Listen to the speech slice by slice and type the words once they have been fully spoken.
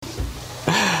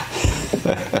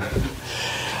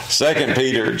2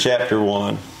 Peter chapter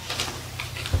 1.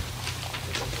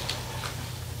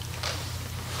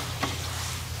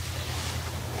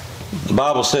 The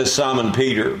Bible says, Simon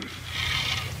Peter,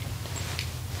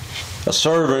 a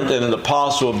servant and an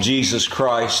apostle of Jesus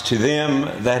Christ, to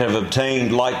them that have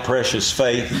obtained like precious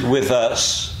faith with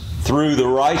us through the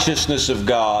righteousness of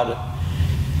God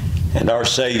and our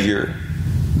Savior,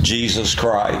 Jesus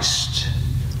Christ.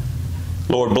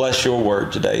 Lord, bless your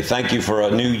word today. Thank you for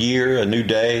a new year, a new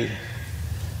day.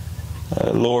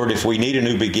 Lord, if we need a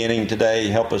new beginning today,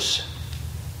 help us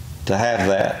to have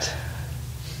that.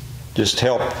 Just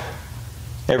help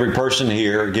every person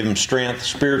here. Give them strength,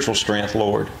 spiritual strength,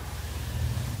 Lord,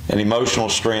 and emotional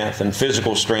strength and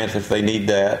physical strength if they need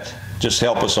that. Just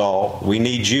help us all. We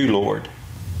need you, Lord.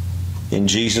 In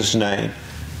Jesus' name,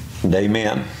 and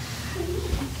amen.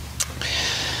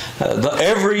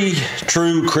 Every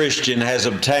true Christian has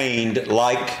obtained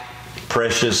like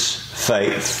precious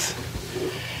faith.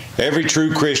 Every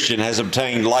true Christian has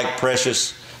obtained like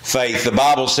precious faith. The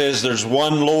Bible says there's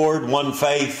one Lord, one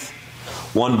faith,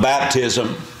 one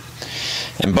baptism.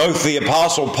 And both the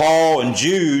Apostle Paul and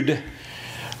Jude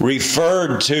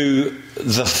referred to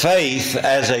the faith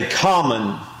as a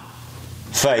common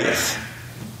faith.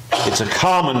 It's a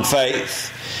common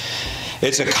faith.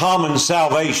 It's a common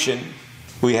salvation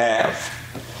we have.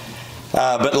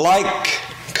 But like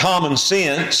common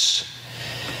sense,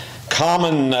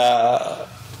 or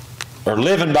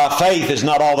living by faith is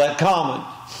not all that common.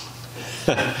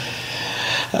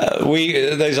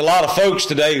 There's a lot of folks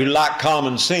today who like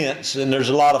common sense, and there's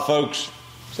a lot of folks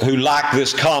who like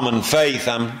this common faith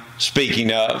I'm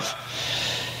speaking of.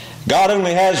 God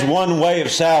only has one way of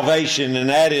salvation, and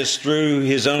that is through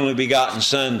His only begotten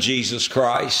Son, Jesus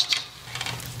Christ.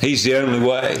 He's the only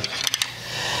way.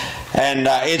 And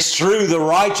it's through the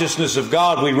righteousness of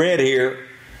God we read here,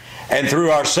 and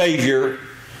through our Savior,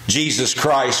 Jesus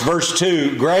Christ. Verse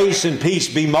 2, grace and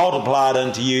peace be multiplied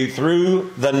unto you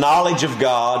through the knowledge of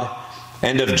God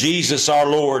and of Jesus our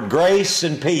Lord. Grace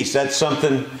and peace, that's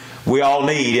something we all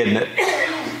need, isn't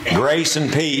it? Grace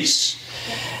and peace.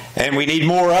 And we need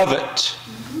more of it.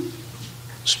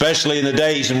 Especially in the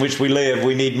days in which we live,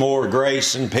 we need more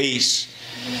grace and peace.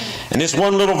 And this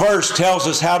one little verse tells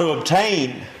us how to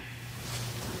obtain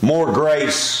more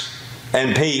grace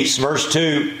and peace. Verse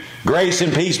 2, grace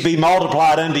and peace be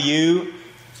multiplied unto you.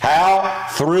 How?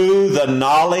 Through the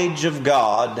knowledge of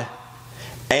God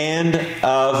and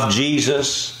of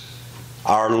Jesus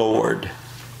our Lord.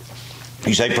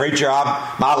 You say, preacher,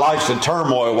 my life's in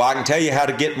turmoil. Well, I can tell you how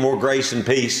to get more grace and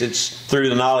peace. It's through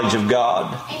the knowledge of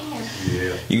God.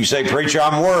 Yeah. You say, preacher,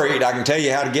 I'm worried. I can tell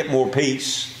you how to get more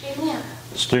peace. Amen.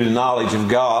 It's through the knowledge of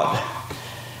God.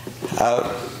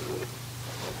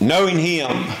 Knowing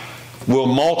Him will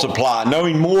multiply.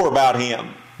 Knowing more about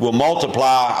Him will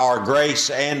multiply our grace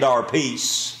and our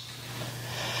peace.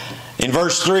 In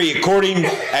verse 3, according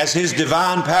as His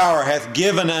divine power hath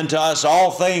given unto us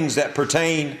all things that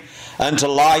pertain unto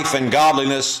life and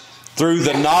godliness, through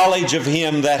the knowledge of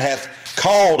Him that hath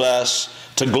called us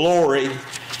to glory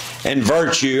and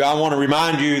virtue. I want to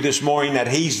remind you this morning that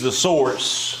He's the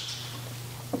source.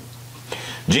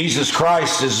 Jesus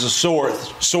Christ is the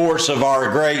source of our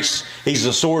grace. He's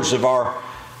the source of our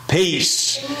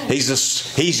peace.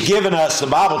 He's given us, the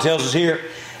Bible tells us here,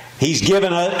 He's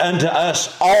given unto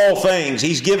us all things.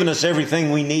 He's given us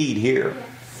everything we need here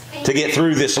to get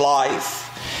through this life.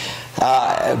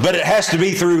 But it has to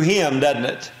be through Him, doesn't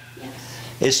it?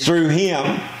 It's through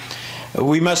Him.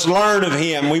 We must learn of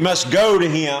Him. We must go to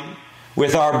Him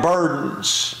with our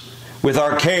burdens, with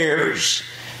our cares.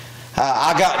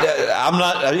 I'm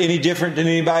not any different than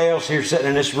anybody else here sitting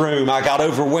in this room. I got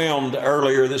overwhelmed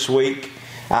earlier this week.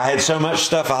 I had so much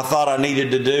stuff I thought I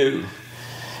needed to do.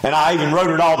 And I even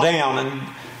wrote it all down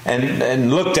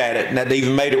and looked at it, and that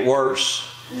even made it worse.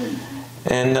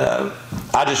 And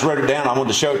I just wrote it down. I wanted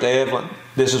to show it to Evelyn.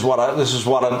 This is what I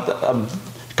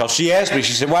because she asked me,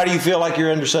 she said, why do you feel like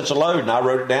you're under such a load? And I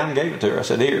wrote it down and gave it to her. I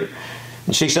said, here.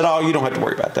 And she said, oh, you don't have to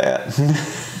worry about that.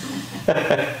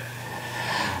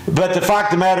 But the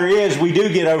fact of the matter is, we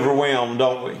do get overwhelmed,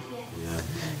 don't we? Yeah.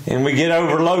 And we get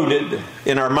overloaded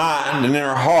in our mind and in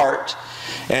our heart.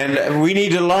 And we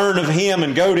need to learn of Him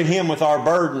and go to Him with our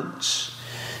burdens.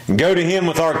 And go to Him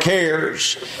with our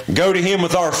cares. Go to Him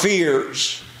with our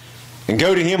fears. And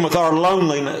go to Him with our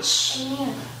loneliness.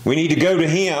 Amen. We need to go to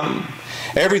Him.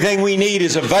 Everything we need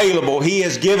is available. He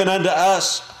has given unto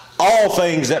us all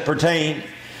things that pertain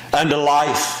unto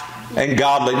life and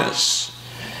godliness.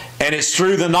 And it's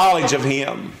through the knowledge of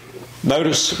Him.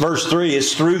 Notice verse 3,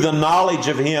 it's through the knowledge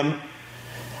of Him.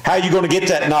 How are you going to get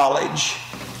that knowledge?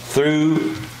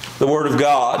 Through the Word of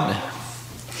God.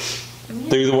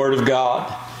 through the Word of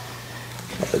God.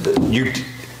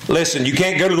 Listen, you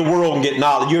can't go to the world and get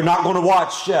knowledge. You're not going to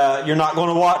watch.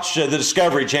 The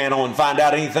Discovery Channel and find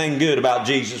out anything good about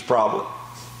Jesus. Probably.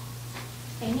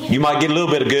 Amen. You might get a little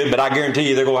bit of good, but I guarantee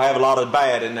you they're going to have a lot of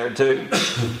bad in there too.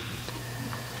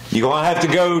 You're going to have to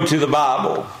go to the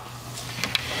Bible.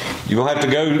 You're going to have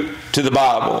to go to the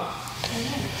Bible.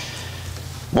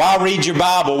 Why read your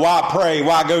Bible? Why pray?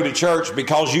 Why go to church?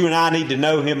 Because you and I need to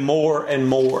know Him more and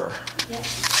more.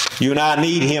 Yes. You and I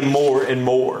need Him more and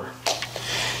more.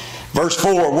 Verse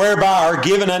 4, whereby are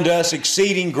given unto us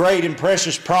exceeding great and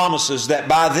precious promises, that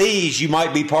by these you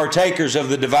might be partakers of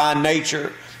the divine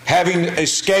nature, having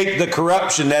escaped the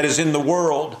corruption that is in the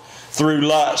world through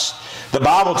lust. The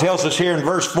Bible tells us here in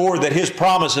verse 4 that His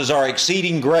promises are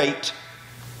exceeding great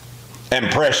and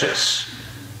precious.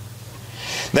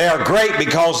 They are great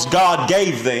because God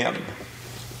gave them.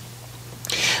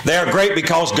 They are great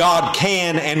because God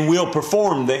can and will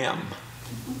perform them.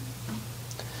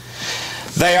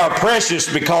 They are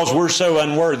precious because we're so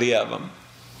unworthy of them.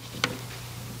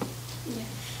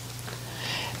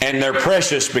 And they're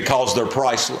precious because they're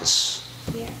priceless.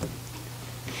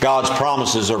 God's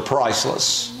promises are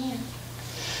priceless.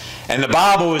 And the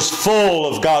Bible is full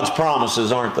of God's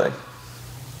promises, aren't they?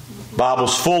 The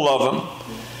Bible's full of them.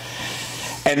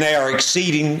 And they are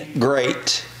exceeding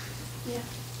great.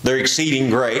 They're exceeding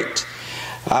great.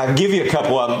 I'll give you a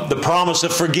couple of them. The promise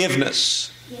of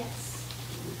forgiveness.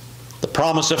 The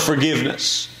promise of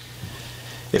forgiveness.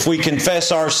 If we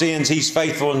confess our sins, He's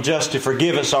faithful and just to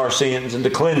forgive us our sins and to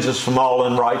cleanse us from all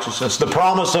unrighteousness. The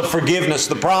promise of forgiveness.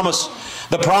 The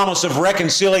promise of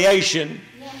reconciliation.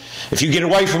 If you get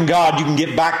away from God, you can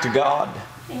get back to God.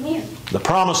 Amen. The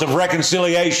promise of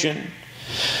reconciliation.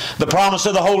 The promise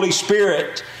of the Holy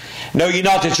Spirit. Know ye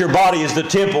not that your body is the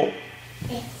temple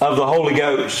of the Holy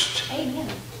Ghost? Amen.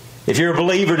 If you're a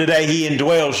believer today, He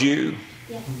indwells you.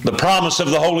 Yes. The promise of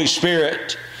the Holy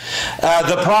Spirit.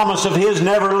 The promise of His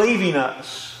never leaving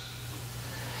us.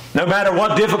 No matter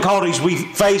what difficulties we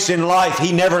face in life,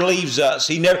 He never leaves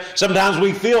us. Sometimes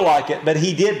we feel like it, but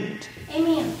He didn't.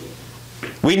 Amen.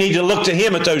 We need to look to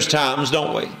Him at those times,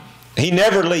 don't we? He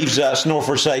never leaves us nor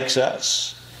forsakes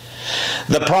us.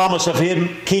 The promise of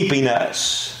Him keeping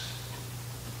us.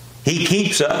 He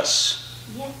keeps us.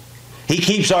 Yes. He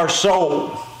keeps our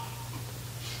soul.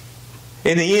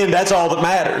 In the end, that's all that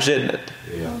matters, isn't it?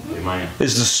 Yeah. Amen.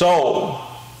 Is the soul.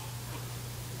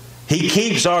 He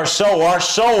keeps our soul. Our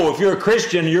soul, if you're a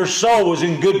Christian, your soul is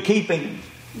in good keeping.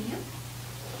 Yeah.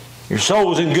 Your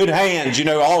soul is in good hands. You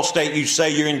know, Allstate, you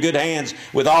say you're in good hands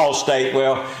with Allstate.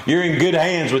 Well, you're in good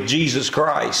hands with Jesus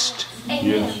Christ. Amen.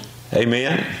 Yes.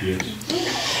 Amen.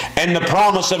 Yes. And the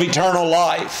promise of eternal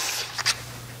life.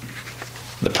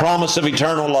 The promise of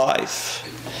eternal life.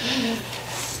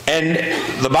 And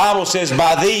the Bible says,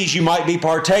 by these you might be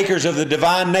partakers of the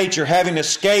divine nature, having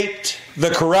escaped the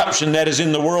corruption that is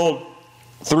in the world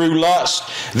through lust.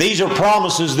 These are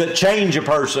promises that change a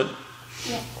person.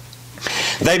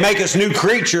 They make us new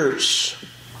creatures.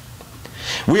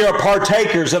 We are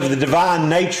partakers of the divine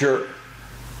nature.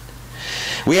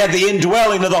 We have the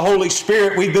indwelling of the Holy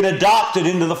Spirit. We've been adopted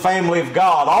into the family of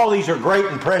God. All these are great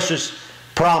and precious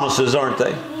promises, aren't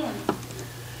they?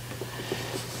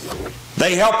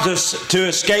 They helped us to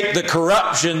escape the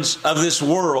corruptions of this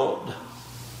world.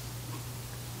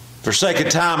 For sake of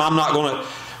time, I'm not going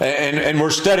to, and we're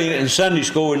studying it in Sunday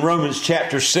school in Romans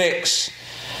chapter 6.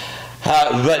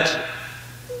 But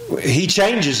He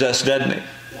changes us, doesn't He?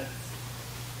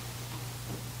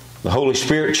 The Holy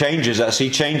Spirit changes us.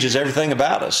 He changes everything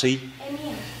about us.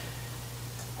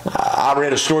 I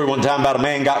read a story one time about a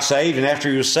man got saved, and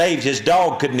after he was saved, his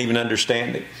dog couldn't even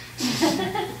understand him.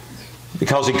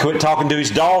 Because he quit talking to his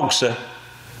dog so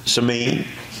mean.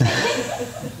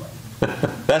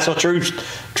 That's a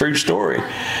true story.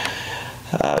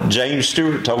 James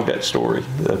Stewart told that story,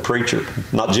 the preacher.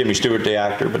 Not Jimmy Stewart, the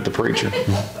actor, but the preacher.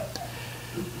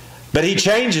 But He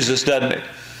changes us, doesn't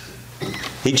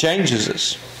He? He changes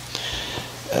us.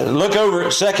 Look over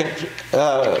at 2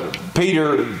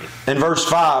 Peter in verse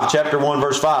 5, chapter 1,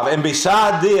 verse 5. And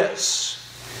beside this,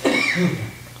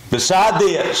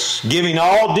 giving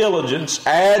all diligence,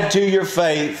 add to your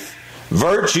faith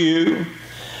virtue,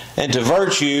 and to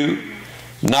virtue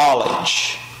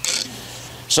knowledge.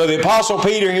 So the Apostle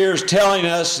Peter here is telling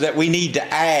us that we need to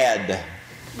add.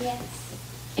 Yes.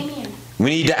 Amen. We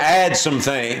need to add some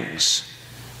things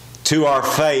to our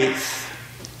faith.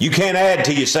 You can't add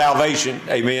to your salvation.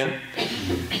 Amen.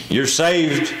 You're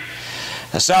saved.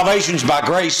 Salvation's by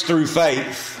grace through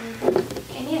faith.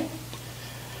 Amen.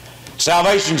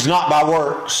 Salvation's not by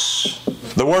works.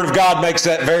 The Word of God makes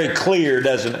that very clear,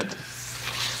 doesn't it?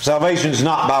 Salvation is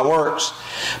not by works.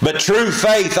 But true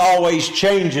faith always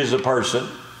changes a person.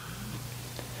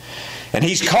 And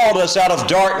He's called us out of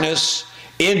darkness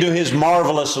into His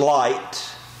marvelous light.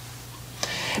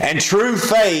 And true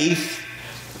faith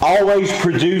always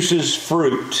produces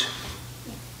fruit.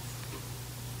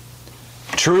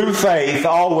 True faith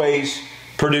always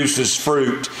produces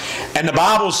fruit. And the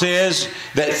Bible says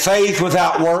that faith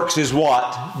without works is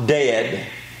what? Dead.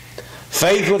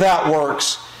 Faith without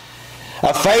works.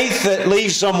 A faith that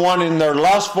leaves someone in their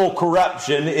lustful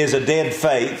corruption is a dead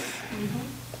faith.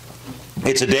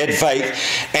 It's a dead faith.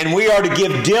 And we are to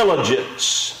give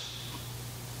diligence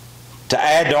to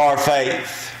add to our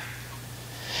faith.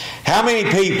 How many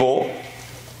people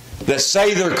that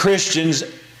say they're Christians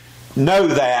know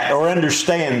that or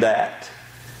understand that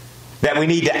we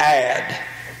need to add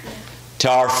to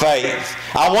our faith?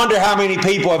 I wonder how many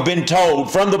people have been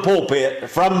told from the pulpit,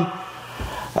 from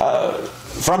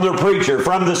their preacher,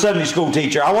 from the Sunday school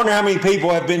teacher. I wonder how many people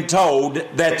have been told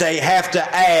that they have to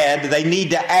add, they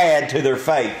need to add to their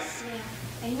faith.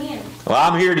 Yeah. Amen. Well,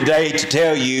 I'm here today to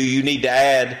tell you, you need to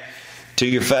add to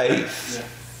your faith. Yeah.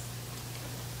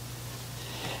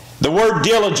 The word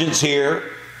diligence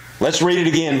here, let's read it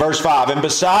again, verse 5. And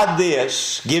beside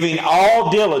this, giving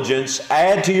all diligence,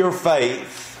 add to your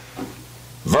faith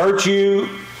virtue,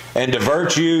 and to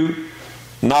virtue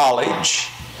knowledge.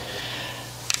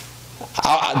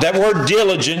 That word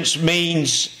diligence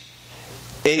means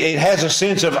it has a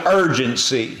sense of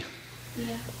urgency.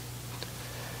 Yeah.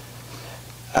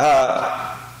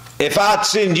 If I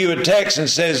send you a text and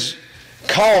says,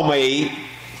 call me,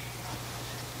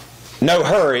 no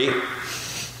hurry,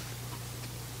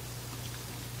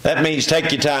 that means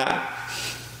take your time.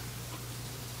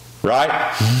 Right?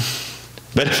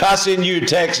 But if I send you a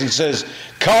text and says,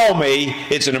 call me,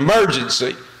 it's an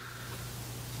emergency.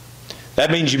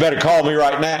 That means you better call me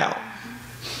right now.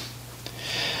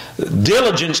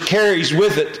 Diligence carries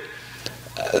with it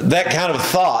that kind of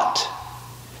thought.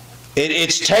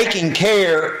 It's taking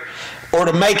care, or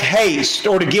to make haste,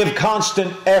 or to give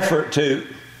constant effort to.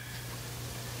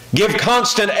 Give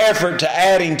constant effort to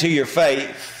adding to your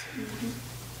faith.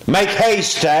 Make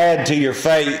haste to add to your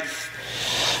faith.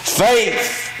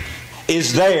 Faith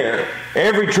is there.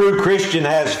 Every true Christian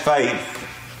has faith.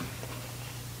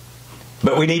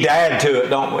 But we need to add to it,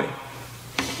 don't we?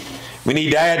 We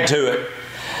need to add to it.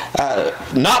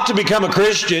 Not to become a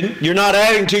Christian, you're not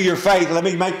adding to your faith. Let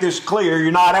me make this clear.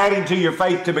 You're not adding to your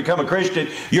faith to become a Christian.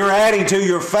 You're adding to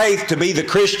your faith to be the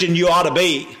Christian you ought to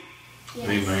be. Yes.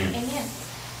 Amen. Amen.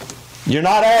 You're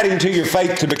not adding to your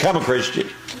faith to become a Christian.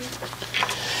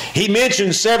 He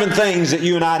mentions 7 things that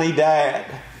you and I need to add.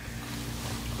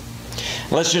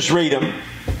 Let's just read them.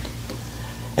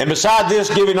 And beside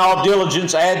this, giving all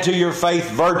diligence, add to your faith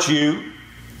virtue,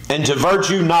 and to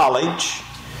virtue knowledge,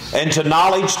 and to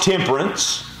knowledge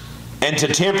temperance, and to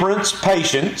temperance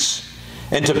patience,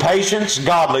 and to patience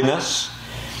godliness,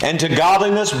 and to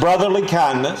godliness brotherly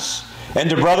kindness, and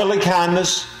to brotherly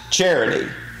kindness charity.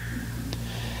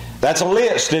 That's a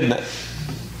list, isn't it,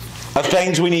 of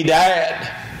things we need to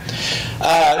add.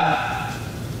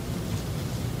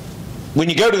 When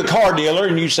you go to the car dealer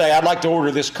and you say, I'd like to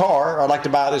order this car, or I'd like to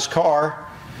buy this car,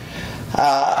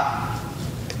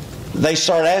 they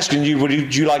start asking you,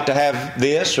 would you like to have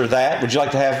this or that? Would you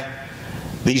like to have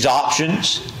these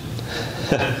options?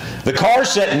 The car's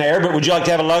sitting there, but would you like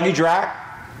to have a luggage rack?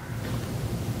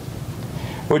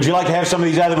 Would you like to have some of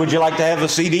these other, would you like to have a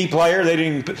CD player?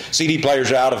 CD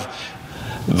players are out of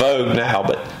vogue now,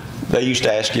 but they used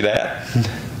to ask you that.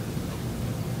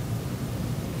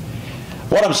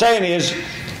 What I'm saying is,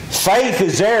 faith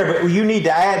is there, but you need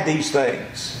to add these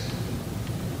things.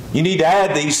 You need to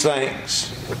add these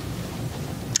things.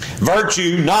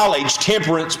 Virtue, knowledge,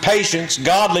 temperance, patience,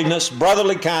 godliness,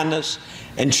 brotherly kindness,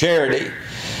 and charity.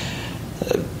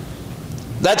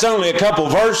 That's only a couple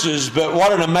verses, but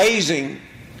what an amazing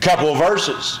couple of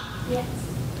verses. Yes.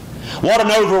 What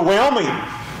an overwhelming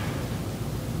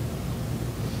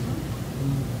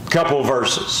couple of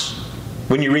verses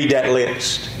when you read that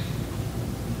list.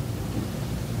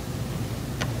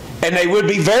 And they would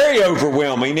be very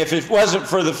overwhelming if it wasn't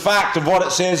for the fact of what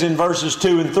it says in verses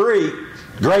 2 and 3.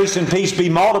 Grace and peace be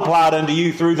multiplied unto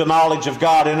you through the knowledge of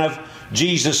God and of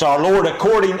Jesus our Lord,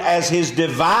 according as His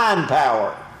divine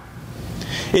power.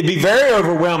 It'd be very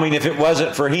overwhelming if it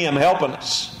wasn't for Him helping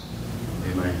us.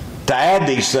 Amen. To add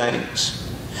these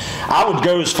things. I would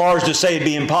go as far as to say it'd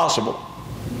be impossible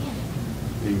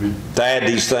Amen. to add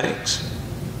these things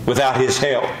without His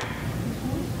help.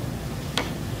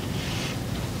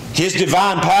 His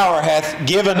divine power hath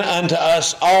given unto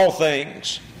us all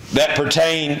things that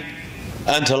pertain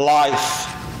unto life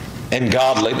and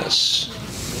godliness.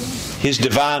 His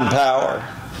divine power.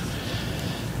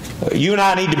 You and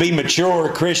I need to be mature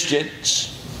Christians.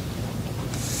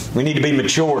 We need to be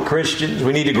mature Christians.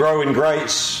 We need to grow in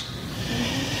grace.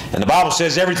 And the Bible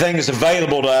says everything is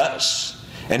available to us.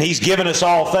 And He's given us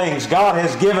all things. God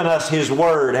has given us His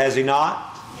Word, has He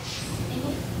not?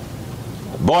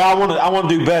 Boy, I want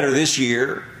to do better this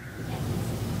year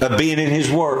of being in His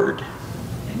Word.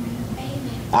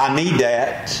 I need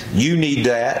that. You need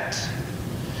that.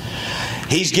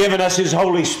 He's given us His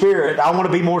Holy Spirit. I want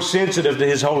to be more sensitive to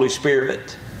His Holy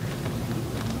Spirit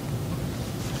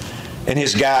and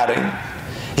His guiding.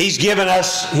 He's given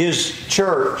us His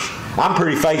church. I'm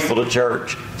pretty faithful to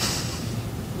church.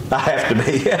 I have to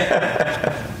be.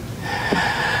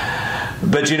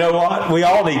 But you know what? We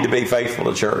all need to be faithful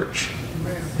to church.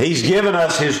 He's given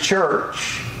us His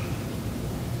church.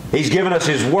 He's given us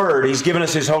His Word. He's given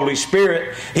us His Holy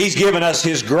Spirit. He's given us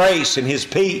His grace and His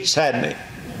peace, hasn't He?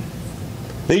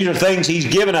 These are things He's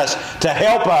given us to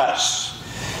help us.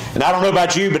 And I don't know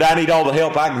about you, but I need all the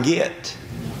help I can get.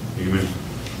 Amen.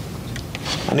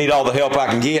 I need all the help I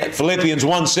can get. Philippians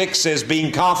 1:6 says,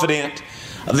 being confident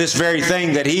of this very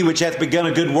thing, that He which hath begun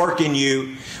a good work in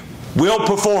you will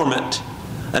perform it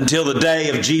until the day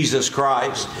of Jesus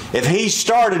Christ. If He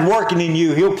started working in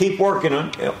you, He'll keep working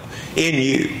in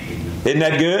you. Isn't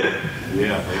that good?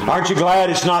 Yeah. Aren't you glad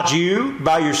it's not you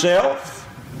by yourself?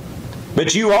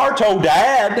 But you are told to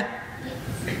add.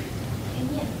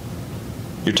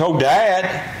 You're told to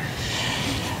add.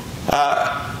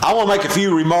 I want to make a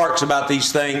few remarks about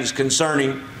these things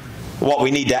concerning what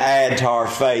we need to add to our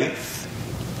faith.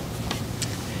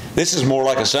 This is more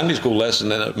like a Sunday school lesson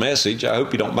than a message. I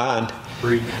hope you don't mind.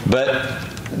 But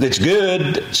it's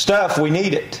good stuff. We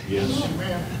need it. Yes.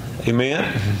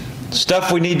 Amen.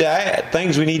 Stuff we need to add.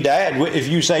 Things we need to add. If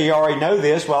you say you already know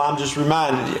this, well, I'm just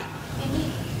reminding you.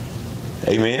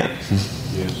 Amen.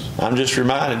 Yes. I'm just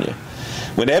reminding you.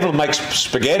 When Evelyn makes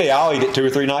spaghetti, I'll eat it 2 or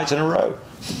 3 nights in a row.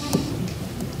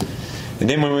 And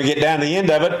then when we get down to the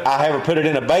end of it, I have her put it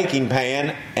in a baking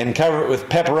pan and cover it with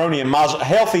pepperoni and mozzarella.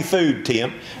 Healthy food,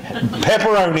 Tim.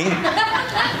 Pepperoni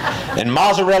and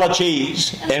mozzarella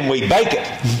cheese. And we bake it.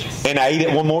 And I eat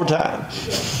it one more time.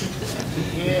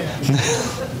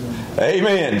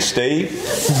 Amen, Steve.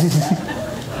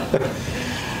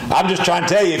 I'm just trying to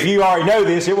tell you, if you already know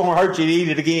this, it won't hurt you to eat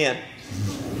it again.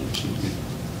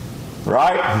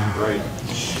 Right? Right.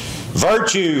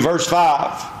 Virtue, verse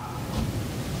 5.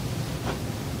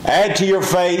 Add to your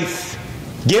faith.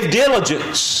 Give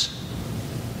diligence.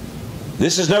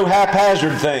 This is no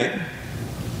haphazard thing.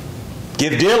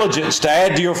 Give diligence to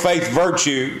add to your faith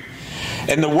virtue.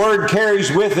 And the word carries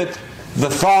with it the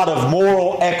thought of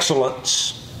moral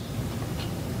excellence.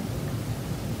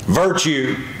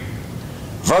 Virtue.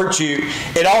 Virtue.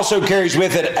 It also carries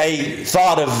with it a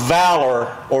thought of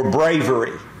valor or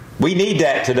bravery. We need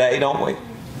that today, don't we?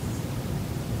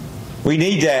 We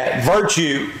need that.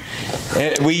 Virtue.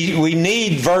 We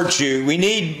need virtue. We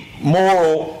need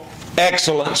moral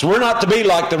excellence. We're not to be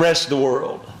like the rest of the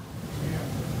world.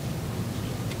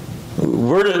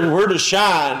 We're to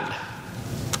shine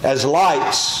as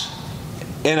lights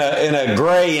in a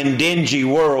gray and dingy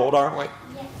world, aren't we?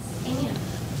 Yes.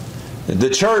 Amen. The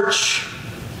church,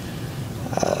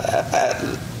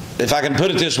 if I can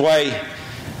put it this way,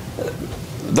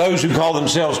 those who call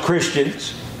themselves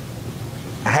Christians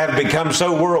have become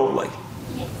so worldly.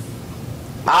 Yes.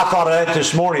 I thought of that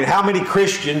this morning. How many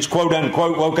Christians, quote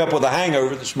unquote, woke up with a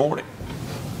hangover this morning?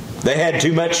 They had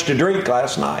too much to drink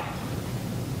last night.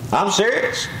 I'm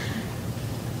serious.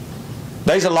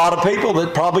 There's a lot of people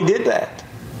that probably did that.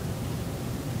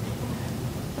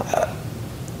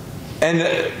 And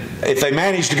if they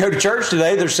manage to go to church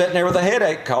today, they're sitting there with a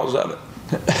headache because of it.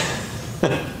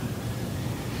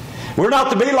 We're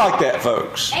not to be like that,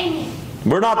 folks. Amen.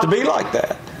 We're not to be like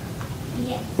that.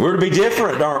 Yes. We're to be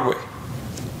different, aren't we?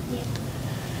 Yes.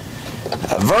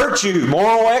 Virtue,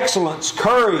 moral excellence,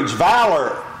 courage,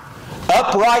 valor,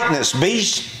 uprightness.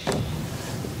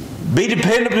 Be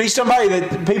dependent. Be somebody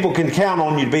that people can count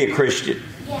on you to be a Christian.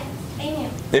 Yes.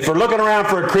 Amen. If we're looking around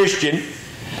for a Christian,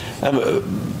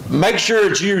 make sure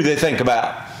it's you they think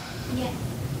about. Yes.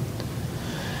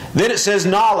 Then it says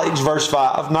knowledge, verse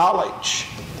 5. Knowledge.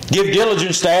 Give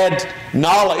diligence to add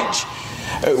knowledge.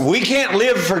 We can't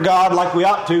live for God like we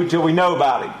ought to till we know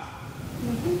about Him.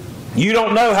 Mm-hmm. You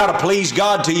don't know how to please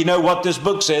God till you know what this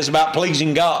book says about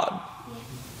pleasing God.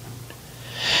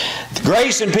 Yes.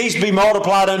 Grace and peace be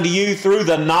multiplied unto you through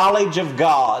the knowledge of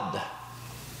God.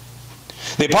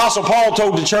 The Apostle Paul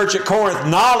told the church at Corinth,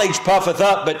 knowledge puffeth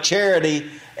up, but charity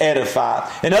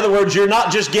edifieth. In other words, you're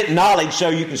not just getting knowledge so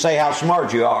you can say how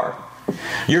smart you are.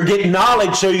 You're getting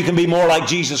knowledge so you can be more like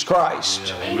Jesus Christ.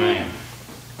 Yeah, amen.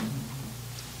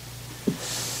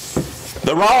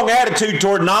 The wrong attitude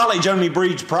toward knowledge only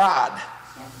breeds pride.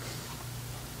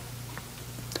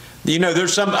 You know,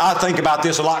 I think about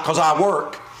this a lot because I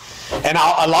work. And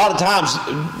a lot of times,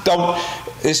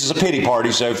 this is a pity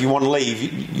party, so if you want to leave,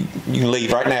 you can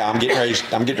leave right now. I'm getting ready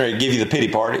to give you the pity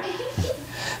party.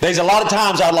 There's a lot of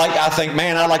times I think,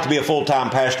 man, I'd like to be a full-time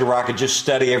pastor where I could just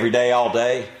study every day, all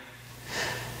day.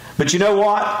 But you know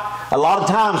what? A lot of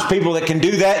times people that can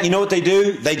do that, you know what they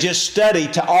do? They just study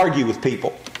to argue with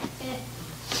people.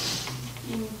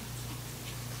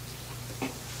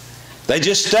 They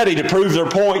just study to prove their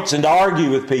points and to argue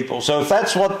with people. So if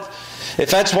that's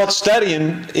what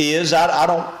studying is, I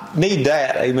don't need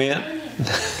that. Amen.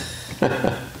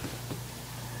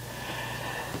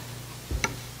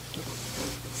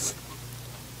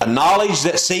 A knowledge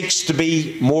that seeks to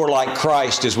be more like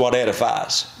Christ is what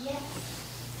edifies. Yes.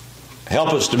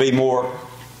 Help us to be more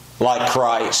like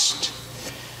Christ.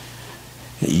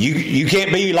 You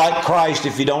can't be like Christ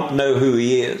if you don't know who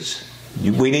He is.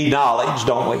 We need knowledge,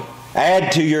 don't we?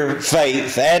 Add to your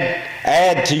faith.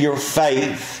 Add to your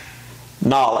faith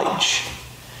knowledge.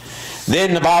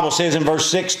 Then the Bible says in verse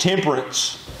 6,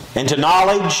 temperance. And to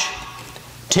knowledge,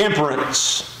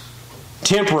 temperance.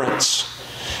 Temperance.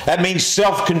 That means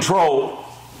self-control.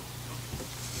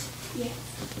 Yes.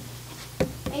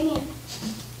 Amen.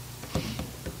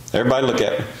 Everybody look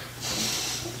at me.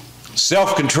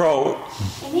 Self-control.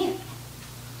 Amen.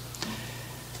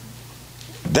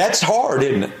 That's hard,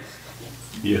 isn't it?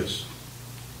 Yes.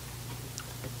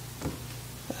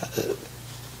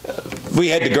 We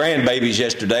had the grandbabies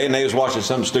yesterday, and they was watching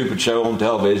some stupid show on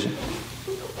television.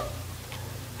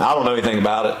 I don't know anything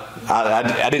about it.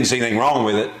 I didn't see anything wrong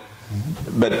with it,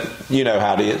 but you know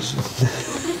how it is.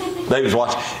 They was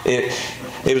watching it.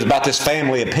 It was about this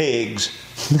family of pigs,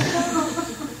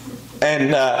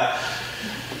 and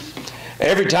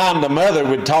every time the mother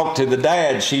would talk to the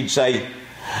dad, she'd say,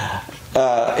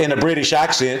 in a British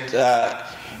accent,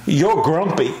 "You're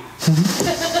grumpy."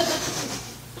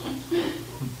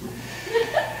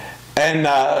 And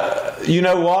you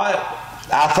know what?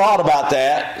 I thought about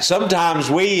that. Sometimes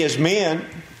we as men,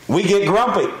 we get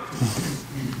grumpy.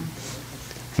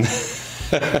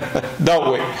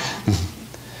 Don't we?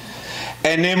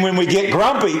 And then when we get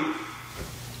grumpy,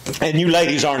 and you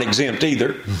ladies aren't exempt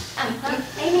either,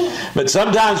 Amen. but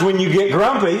sometimes when you get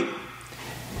grumpy,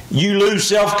 you lose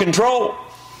self-control.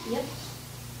 Yep.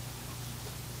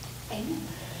 Amen.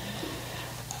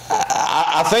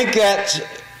 I think that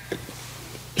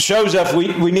shows us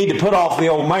we need to put off the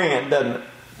old man, doesn't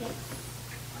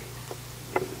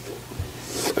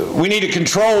it? We need to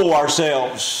control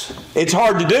ourselves. It's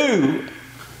hard to do.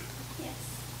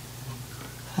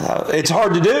 It's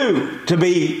hard to do to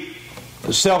be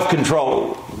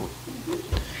self-controlled.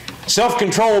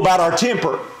 Self-control about our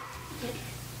temper.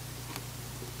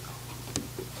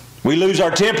 We lose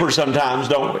our temper sometimes,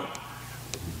 don't we?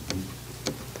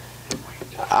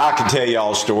 I can tell you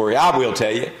all a story. I will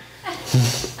tell you.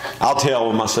 I'll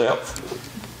tell myself.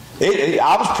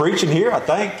 I was preaching here, I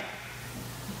think.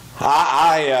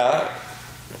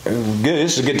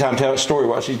 This is a good time to tell a story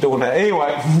while she's doing that.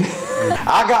 Anyway,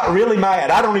 I got really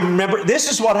mad. I don't even remember. This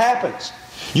is what happens.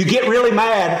 You get really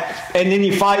mad, and then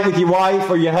you fight with your wife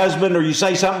or your husband, or you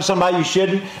say something to somebody you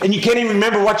shouldn't, and you can't even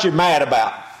remember what you're mad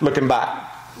about looking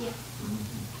back. Yes.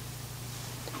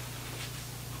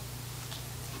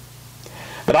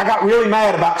 But I got really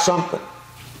mad about something.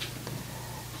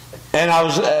 And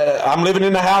I'm living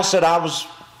in the house that I was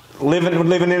living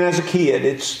in as a kid.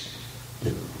 It's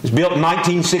built in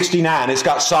 1969. It's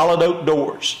got solid oak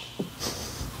doors.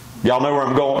 Y'all know where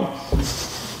I'm going.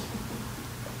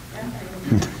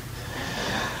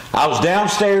 I was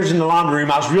downstairs in the laundry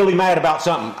room. I was really mad about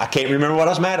something. I can't remember what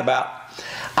I was mad about.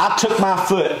 I took my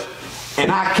foot and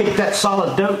I kicked that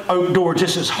solid oak door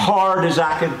just as hard as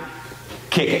I could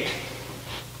kick it.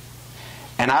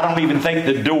 And I don't even think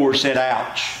the door said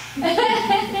ouch.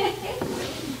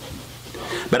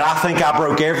 But I think I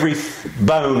broke every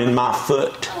bone in my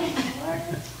foot.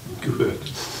 Good.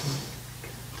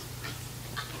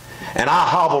 And I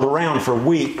hobbled around for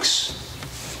weeks.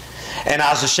 And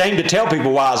I was ashamed to tell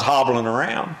people why I was hobbling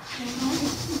around.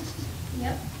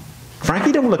 Yep.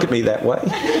 Frankie, don't look at me that way.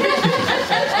 My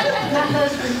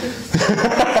husband.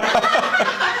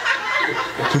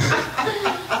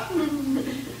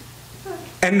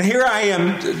 And here I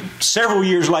am several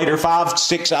years later, 5,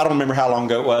 6, I don't remember how long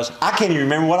ago it was. I can't even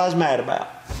remember what I was mad about.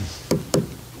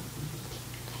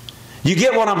 You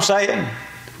get what I'm saying?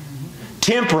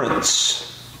 Temperance.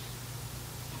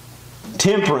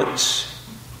 Temperance.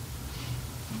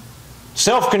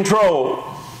 Self-control.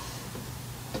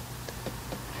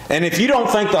 And if you don't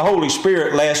think the Holy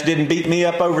Spirit, Les, didn't beat me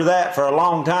up over that for a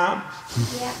long time.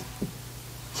 Yeah.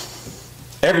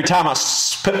 Every time I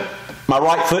put my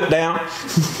right foot down.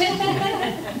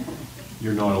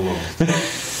 You're not alone.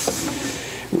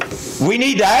 We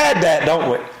need to add that,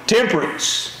 don't we?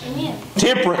 Temperance. Amen.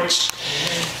 Temperance.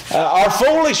 Our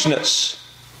foolishness.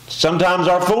 Sometimes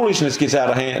our foolishness gets out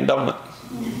of hand, don't it?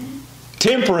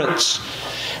 Temperance.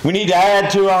 We need to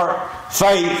add to our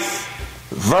faith,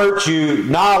 virtue,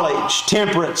 knowledge,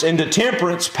 temperance. And to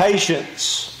temperance,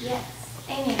 patience. Yes.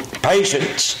 Amen.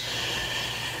 Patience.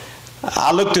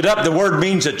 I looked it up. The word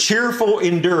means a cheerful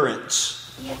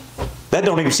endurance. Yes. That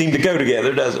don't even seem to go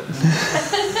together, does it?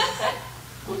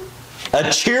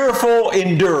 A cheerful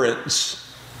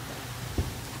endurance.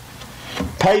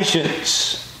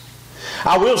 Patience.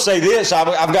 I will say this,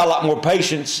 I've got a lot more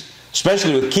patience,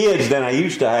 especially with kids, than I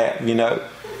used to have, you know.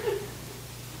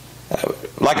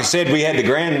 Like I said, we had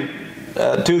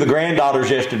two of the granddaughters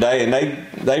yesterday, and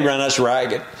they run us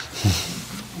ragged.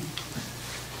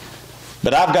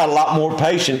 But I've got a lot more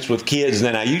patience with kids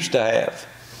than I used to have.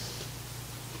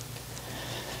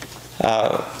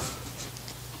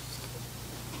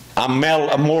 I'm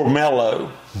more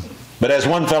mellow. But as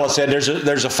one fellow said,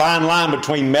 there's a fine line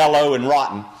between mellow and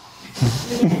rotten.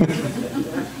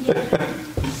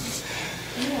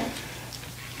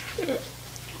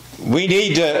 We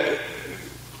need to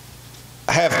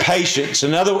have patience.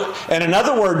 Another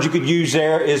word you could use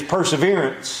there is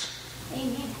perseverance.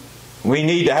 Amen. We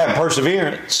need to have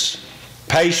perseverance.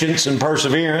 Patience and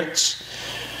perseverance.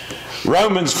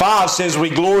 Romans 5 says, we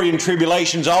glory in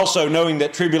tribulations also, knowing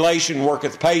that tribulation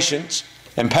worketh patience,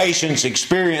 and patience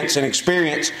experience, and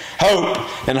experience hope,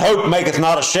 and hope maketh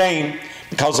not ashamed,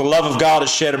 because the love of God is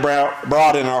shed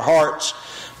abroad in our hearts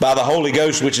by the Holy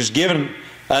Ghost, which is given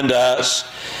unto us.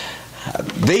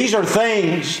 These are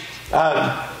things,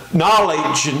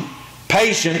 knowledge and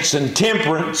patience and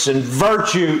temperance and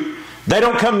virtue, they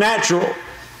don't come natural.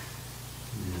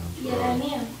 Yeah,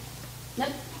 amen. Nope.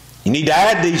 You need to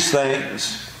add these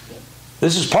things.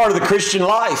 This is part of the Christian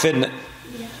life, isn't it?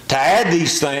 Yeah. To add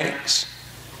these things.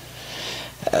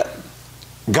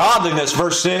 Godliness,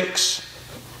 verse 6.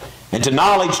 And to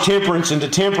knowledge, temperance, and to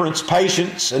temperance,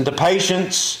 patience, and to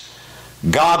patience,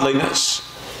 godliness.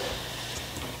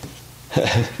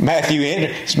 Matthew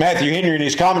Henry in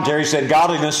his commentary said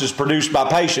godliness is produced by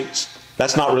patience.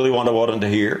 That's not really what I wanted to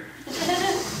hear.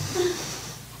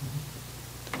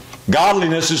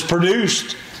 Godliness is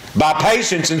produced by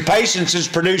patience, and patience is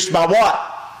produced by what?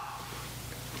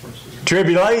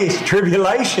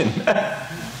 Tribulation.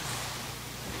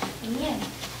 Amen.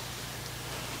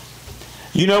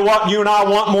 You know what you and I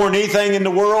want more than anything in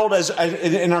the world, as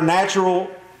in our natural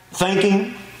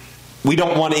thinking? We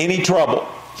don't want any trouble.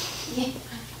 Yeah.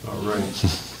 All right.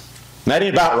 That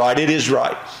ain't about right. It is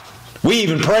right. We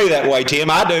even pray that way, Tim.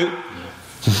 I do.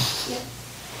 Yeah.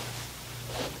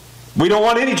 We don't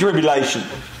want any tribulation.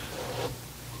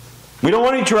 We don't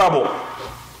want any trouble.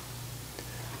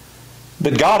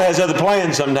 But God has other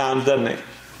plans sometimes, doesn't He?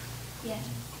 Yeah.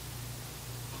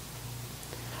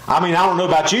 I mean, I don't know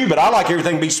about you, but I like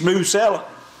everything to be smooth sailing.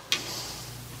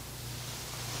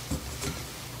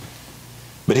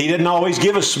 But He didn't always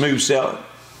give us smooth sailing.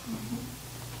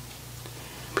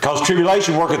 Because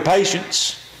tribulation worketh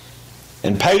patience,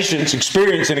 and patience,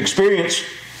 experience, and experience,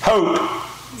 hope.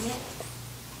 Yeah.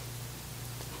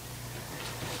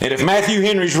 And if Matthew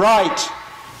Henry's right,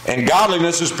 and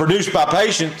godliness is produced by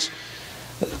patience,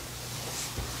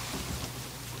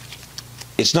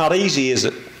 it's not easy, is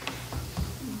it?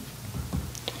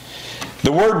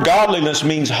 The word godliness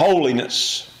means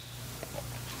holiness.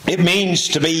 It means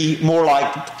to be more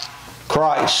like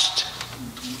Christ.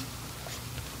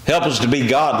 Help us to be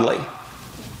godly.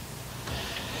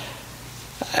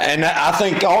 And I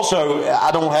think also, I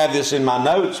don't have this in my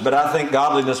notes, but I think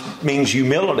godliness means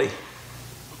humility.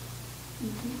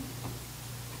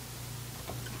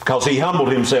 Because He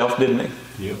humbled Himself, didn't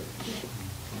He? Yep.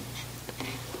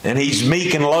 And He's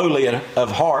meek and lowly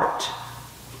of heart.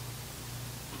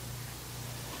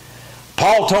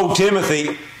 Paul told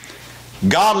Timothy,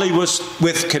 godliness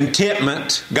with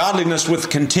contentment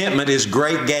is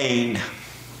great gain.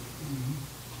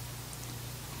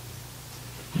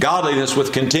 Godliness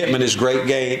with contentment is great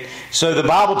gain. So the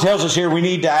Bible tells us here we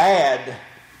need to add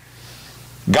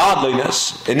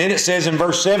godliness. And then it says in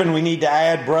verse 7 we need to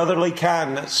add brotherly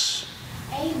kindness.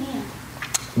 Amen.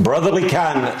 Brotherly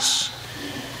kindness.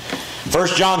 1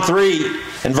 John 3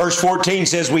 and verse 14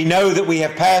 says, we know that we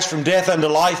have passed from death unto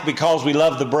life because we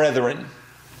love the brethren.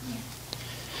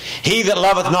 He that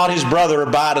loveth not his brother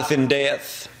abideth in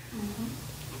death.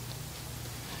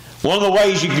 One of the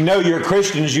ways you can know you're a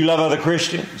Christian is you love other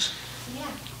Christians. Yeah.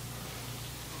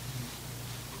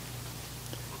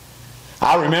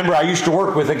 I remember I used to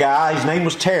work with a guy. His name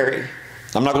was Terry.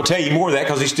 I'm not going to tell you more of that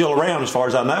because he's still around as far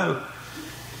as I know.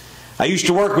 I used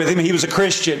to work with him. He was a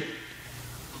Christian.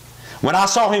 When I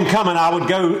saw him coming, I would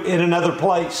go in another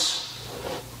place.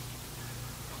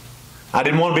 I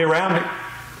didn't want to be around him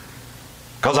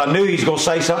because I knew he's going to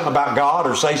say something about God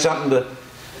or say something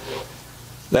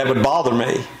that would bother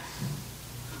me.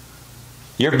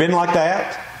 You ever been like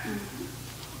that?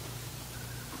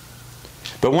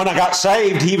 But when I got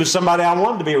saved, he was somebody I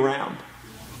wanted to be around.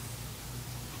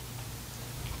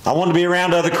 I wanted to be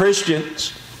around other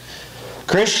Christians.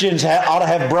 Christians ought to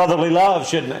have brotherly love,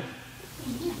 shouldn't they?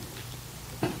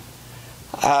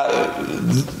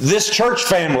 This church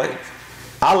family,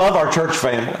 I love our church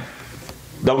family.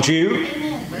 Don't you?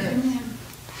 Amen.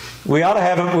 We ought to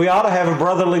have a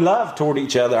brotherly love toward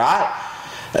each other.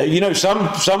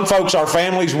 Some folks, our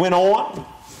families went on.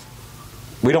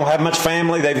 We don't have much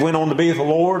family. They've went on to be with the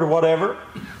Lord or whatever.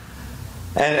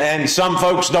 And some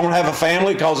folks don't have a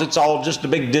family because it's all just a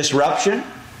big disruption.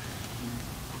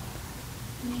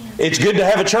 Amen. It's good to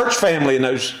have a church family in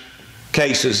those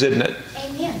cases, isn't it?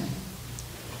 Amen.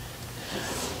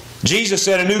 Jesus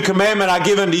said, "A new commandment I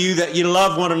give unto you, that ye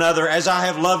love one another, as I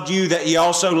have loved you, that ye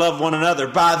also love one another.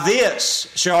 By this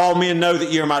shall all men know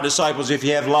that ye are my disciples, if ye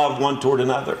have love one toward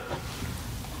another."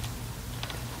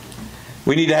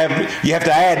 You have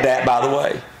to add that, by the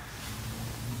way.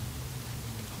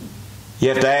 You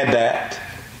have to add that.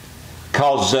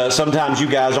 Because sometimes you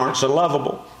guys aren't so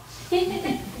lovable.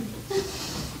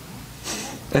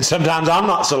 And sometimes I'm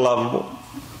not so lovable.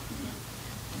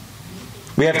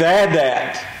 We have to add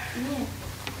that.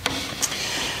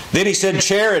 Then he said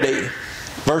charity,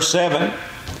 verse 7.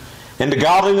 And to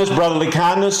godliness, brotherly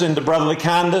kindness, and to brotherly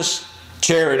kindness,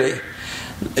 charity.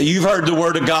 You've heard the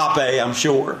word agape, I'm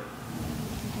sure.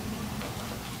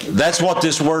 That's what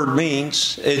this word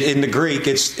means in the Greek.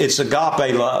 It's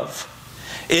agape love.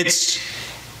 It's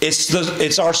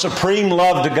our supreme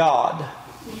love to God.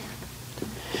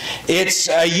 It's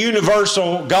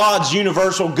God's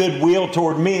universal goodwill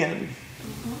toward men.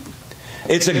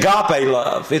 It's agape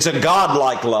love. It's a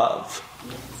God-like love.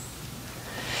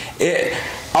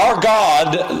 Our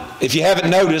God, if you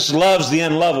haven't noticed, loves the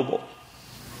unlovable.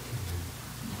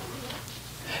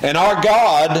 And our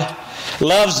God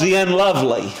loves the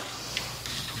unlovely.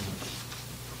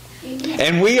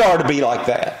 And we are to be like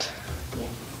that.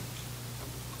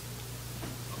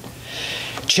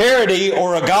 Charity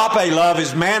or agape love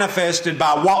is manifested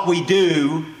by what we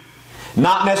do,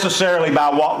 not necessarily by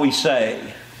what we say.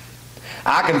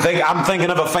 I'm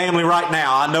thinking of a family right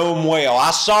now. I know them well.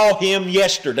 I saw him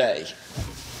yesterday.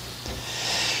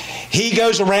 He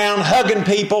goes around hugging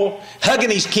people,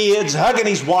 hugging his kids, hugging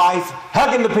his wife,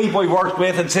 hugging the people he works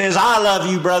with, and says, "I love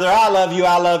you, brother. I love you.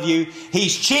 I love you."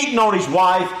 He's cheating on his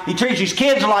wife. He treats his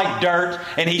kids like dirt,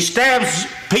 and he stabs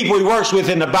people he works with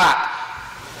in the back.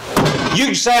 You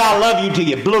can say "I love you" till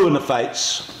you're blue in the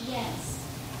face. Yes.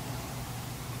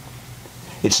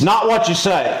 It's not what you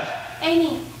say.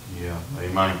 Amen. Yeah,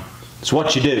 amen. It's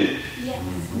what you do. Yes.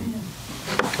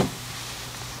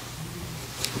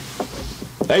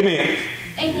 Amen.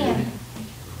 Amen.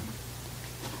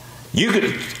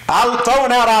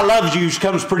 Throwing out "I love yous"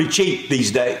 comes pretty cheap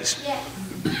these days. Yes.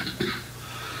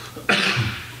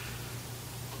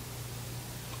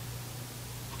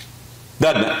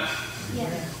 Doesn't it?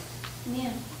 Yes.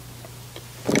 Amen.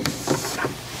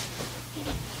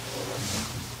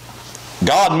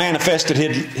 God manifested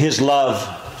His love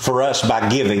for us by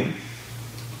giving.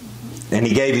 And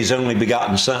He gave His only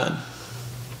begotten Son.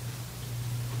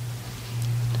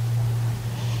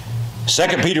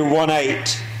 2 Peter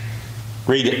 1:8.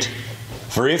 Read it.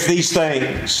 "For if these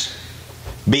things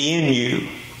be in you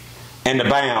and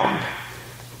abound,"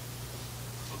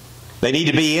 they need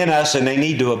to be in us and they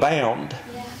need to abound.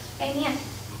 Yeah. Amen.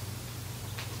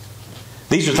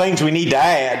 These are things we need to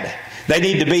add. They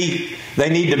need to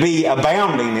be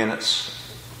abounding in us.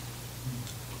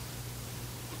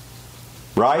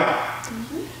 Right?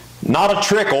 Mm-hmm. Not a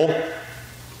trickle,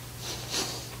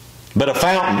 but a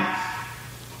fountain.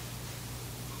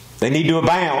 They need to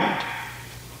abound.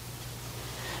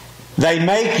 "They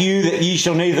make you that ye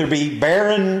shall neither be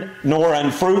barren nor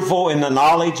unfruitful in the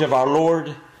knowledge of our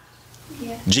Lord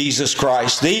Jesus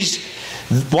Christ."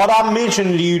 What I'm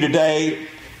mentioning to you today,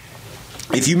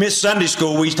 if you missed Sunday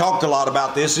school, we talked a lot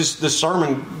about this. This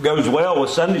sermon goes well with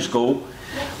Sunday school.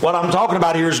 What I'm talking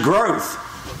about here is growth.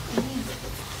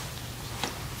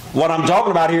 What I'm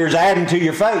talking about here is adding to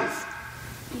your faith.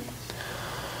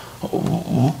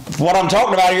 What I'm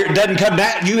talking about here, it doesn't come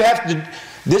down.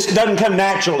 This doesn't come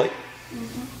naturally.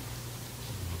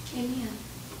 Amen.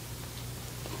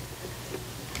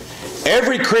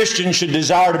 Every Christian should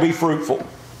desire to be fruitful.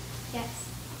 Yes.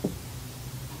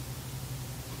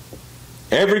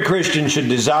 Every Christian should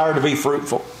desire to be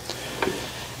fruitful.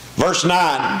 Verse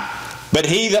 9, but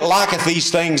he that liketh these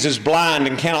things is blind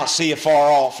and cannot see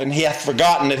afar off, and he hath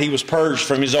forgotten that he was purged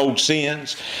from his old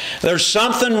sins. There's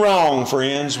something wrong,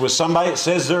 friends, with somebody that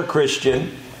says they're a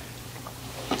Christian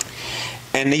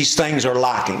and these things are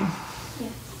lacking.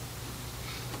 Yes.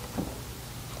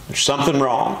 There's something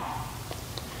wrong.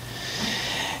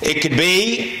 It could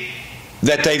be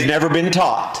that they've never been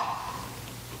taught.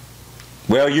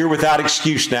 Well, you're without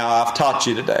excuse now. I've taught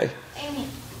you today. Amen.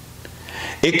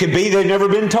 It could be they've never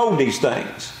been told these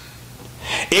things.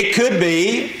 It could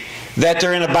be that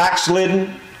they're in a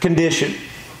backslidden condition.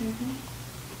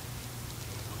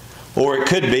 Or it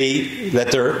could be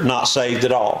that they're not saved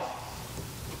at all.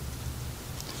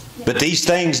 But these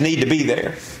things need to be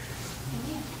there.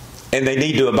 And they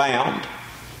need to abound.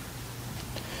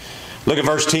 Look at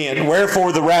verse 10.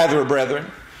 Wherefore the rather, brethren,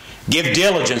 give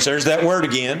diligence. There's that word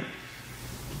again.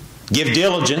 Give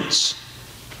diligence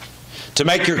to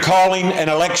make your calling and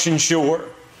election sure.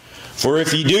 For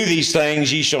if ye do these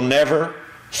things, ye shall never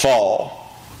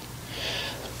fall.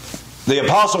 The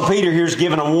Apostle Peter here is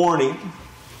giving a warning.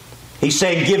 He's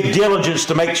saying, give diligence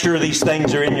to make sure these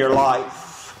things are in your life.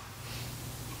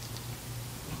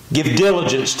 Give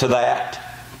diligence to that.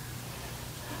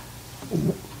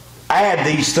 Add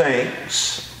these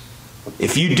things.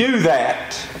 If you do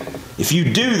that,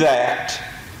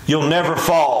 you'll never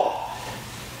fall.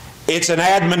 It's an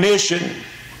admonition.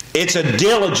 It's a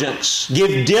diligence.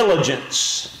 Give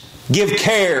diligence. Give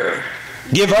care.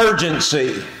 Give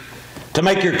urgency to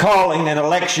make your calling and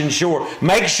election sure.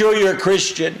 Make sure you're a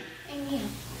Christian. Amen.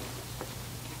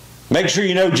 Make sure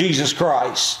you know Jesus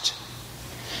Christ.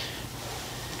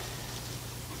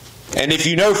 And if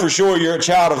you know for sure you're a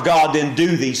child of God, then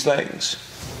do these things.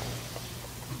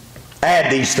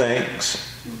 Add these things.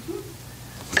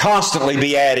 Constantly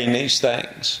be adding these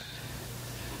things.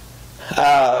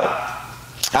 I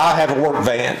have a work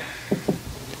van.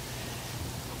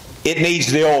 It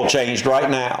needs the oil changed right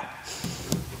now.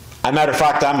 As a matter of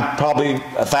fact, I'm probably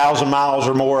 1,000 miles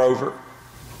or more over.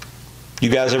 You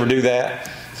guys ever do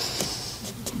that?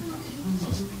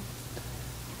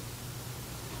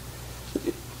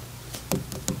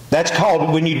 That's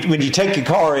called, when you take your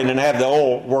car in and have the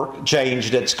oil work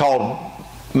changed, it's called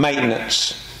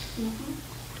maintenance.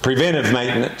 Preventive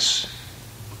maintenance.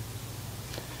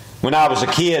 When I was a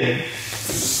kid,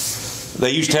 they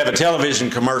used to have a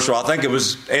television commercial. I think it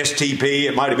was STP.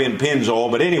 It might have been Pennzoil.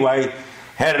 But anyway,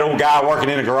 had an old guy working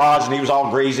in a garage and he was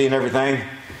all greasy and everything.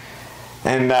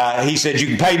 And he said, you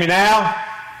can pay me now,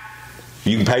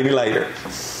 you can pay me later.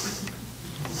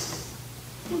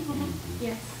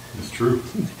 Yes. It's true.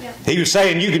 Yep. He was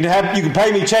saying, you can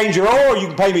pay me change your oil, or you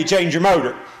can pay me change your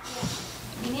motor.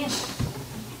 Amen.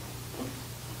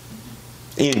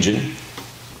 Engine,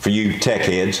 for you tech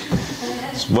heads.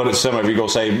 What is some of you going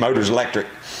to say? Motor's electric.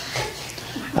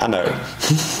 I know.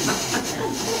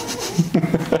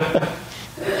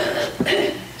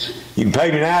 You can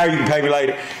pay me now, or you can pay me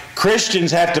later.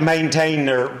 Christians have to maintain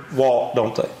their walk,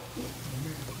 don't they?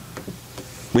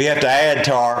 We have to add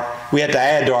to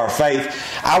our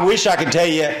faith. I wish I could tell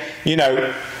you,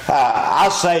 I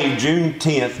saved June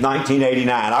 10th,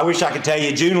 1989. I wish I could tell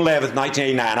you June 11th,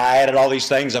 1989. I added all these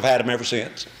things. I've had them ever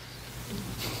since.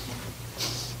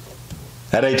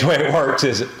 That ain't the way it works,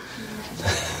 is it?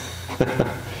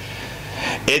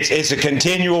 It's a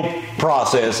continual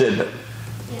process, isn't it?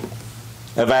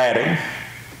 Of adding,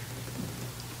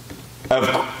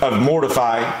 of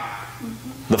mortifying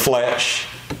the flesh,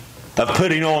 of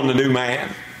putting on the new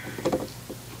man,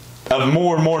 of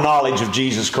more and more knowledge of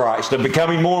Jesus Christ, of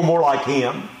becoming more and more like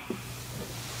Him.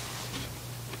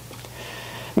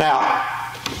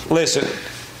 Now, listen,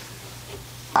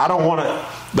 I don't want to,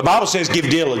 the Bible says give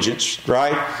diligence,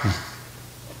 right?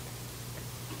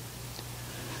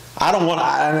 I don't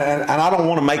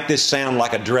want to make this sound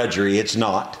like a drudgery. It's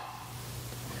not.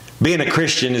 Being a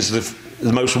Christian is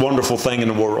the most wonderful thing in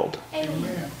the world.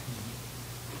 Amen.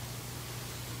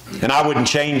 And I wouldn't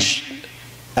change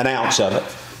an ounce of it.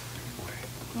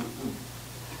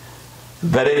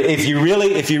 But if you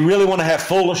really want to have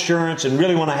full assurance and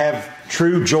really want to have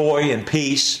true joy and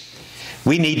peace,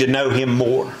 we need to know Him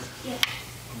more.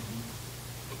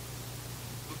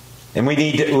 And we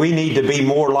need to be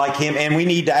more like Him, and we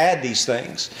need to add these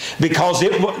things. Because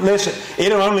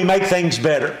it'll only make things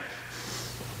better.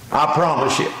 I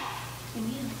promise you.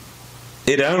 Amen.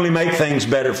 It'll only make things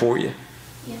better for you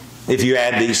Yes. if you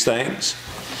add these things.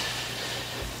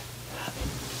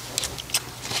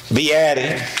 be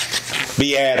adding.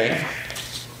 Be adding.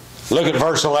 Look at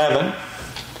verse 11.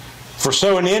 For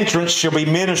so an entrance shall be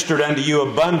ministered unto you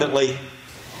abundantly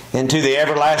into the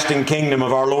everlasting kingdom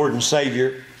of our Lord and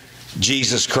Savior,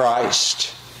 Jesus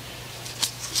Christ.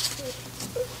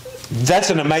 That's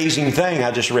an amazing thing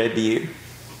I just read to you.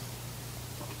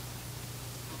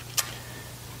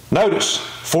 Notice,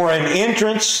 for an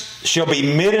entrance shall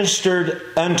be ministered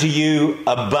unto you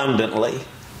abundantly.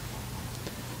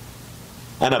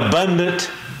 An abundant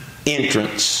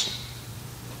entrance.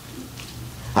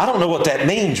 I don't know what that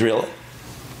means really.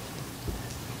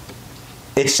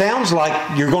 It sounds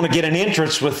like you're going to get an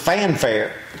entrance with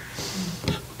fanfare.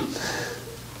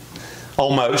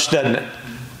 Almost, doesn't it?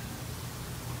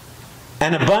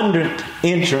 An abundant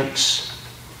entrance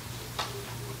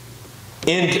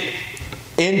into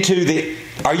the...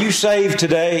 Are you saved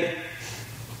today?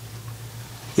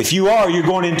 If you are, you're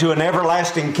going into an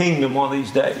everlasting kingdom one of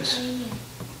these days.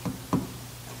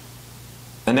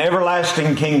 An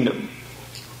everlasting kingdom.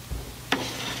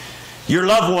 Your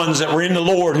loved ones that were in the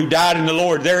Lord, who died in the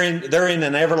Lord, they're in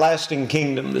an everlasting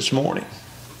kingdom this morning.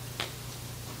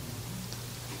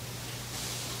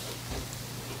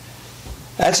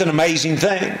 That's an amazing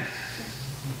thing.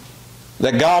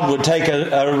 That God would take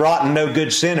a rotten, no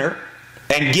good sinner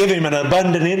and give him an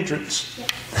abundant entrance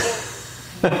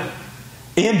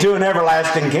into an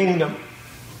everlasting kingdom.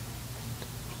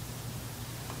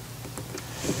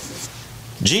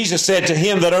 Jesus said, to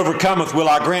him that overcometh will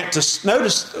I grant to...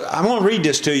 Notice, I'm going to read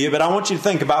this to you, but I want you to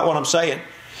think about what I'm saying.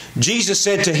 Jesus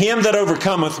said, to him that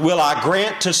overcometh will I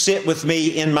grant to sit with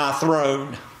me in my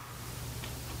throne,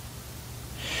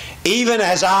 even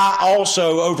as I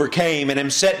also overcame and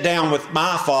am set down with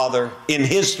my Father in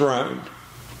his throne.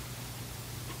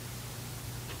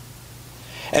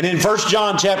 And in 1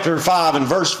 John chapter 5 and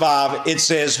verse 5, it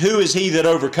says, who is he that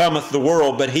overcometh the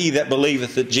world but he that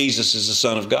believeth that Jesus is the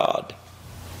Son of God?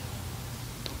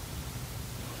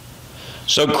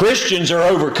 So Christians are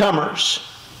overcomers.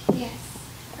 Yes.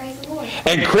 Praise the Lord.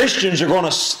 And Christians are going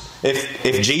to,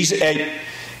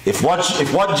 if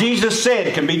what Jesus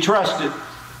said can be trusted,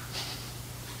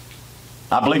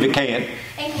 I believe it can.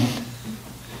 Amen.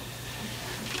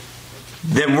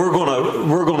 Then we're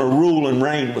going to rule and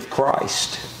reign with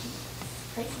Christ.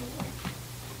 Praise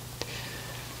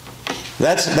the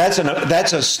Lord.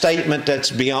 That's a statement that's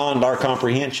beyond our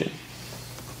comprehension.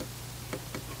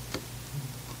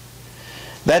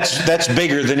 That's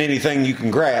bigger than anything you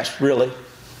can grasp, really.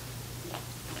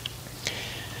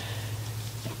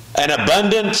 An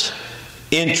abundant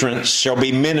entrance shall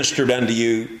be ministered unto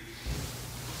you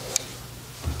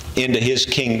into his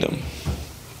kingdom.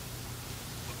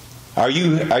 Are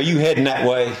you heading that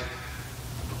way?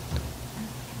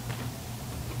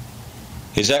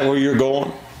 Is that where you're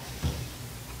going?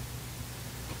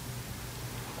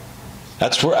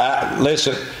 That's where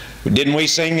listen, didn't we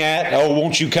sing that? Oh,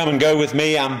 won't you come and go with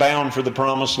me? I'm bound for the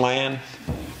promised land.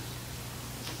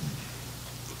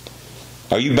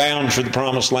 Are you bound for the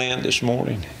promised land this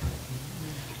morning?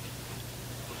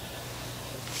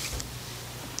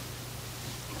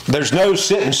 There's no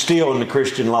sitting still in the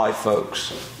Christian life,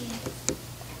 folks.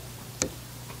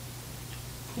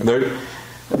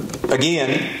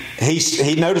 Again,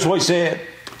 he notice what he said.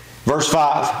 Verse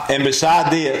 5, and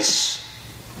beside this,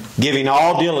 giving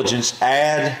all diligence,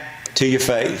 add to your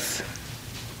faith.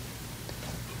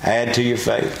 Add to your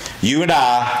faith. You and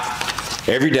I,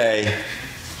 every day,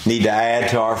 need to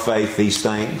add to our faith these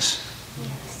things.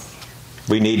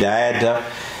 We need to add to...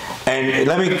 And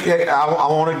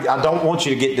I don't want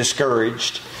you to get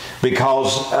discouraged,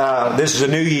 because this is a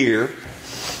new year,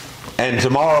 and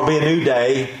tomorrow will be a new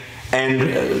day,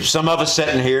 and some of us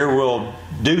sitting here will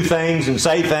do things and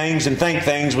say things and think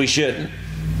things we shouldn't.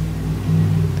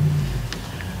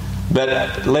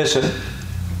 But listen,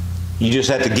 you just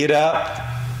have to get up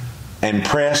and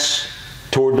press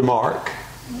toward the mark.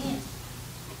 Amen.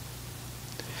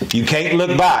 You can't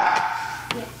look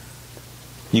back.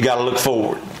 You got to look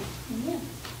forward. Amen.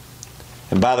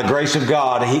 And by the grace of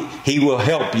God, He will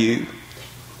help you.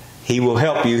 He will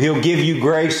help you. He'll give you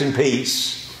grace and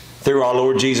peace through our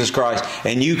Lord Jesus Christ.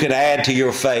 And you can add to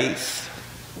your faith.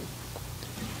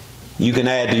 You can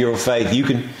add to your faith. You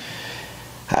can...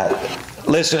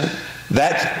 listen,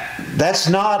 that's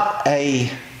not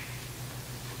an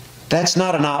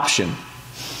option.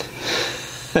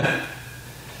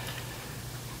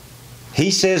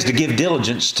 He says to give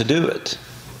diligence to do it.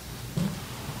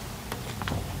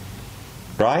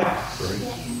 Right?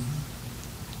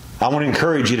 I want to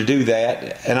encourage you to do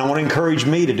that, and I want to encourage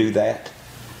me to do that.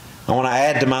 I want to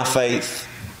add to my faith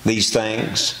these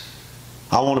things.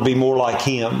 I want to be more like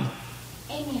Him.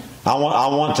 Amen. I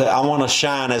want to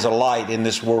shine as a light in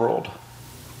this world.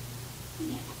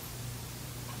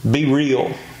 Be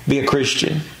real. Be a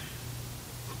Christian.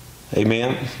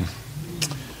 Amen.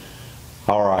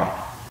 All right.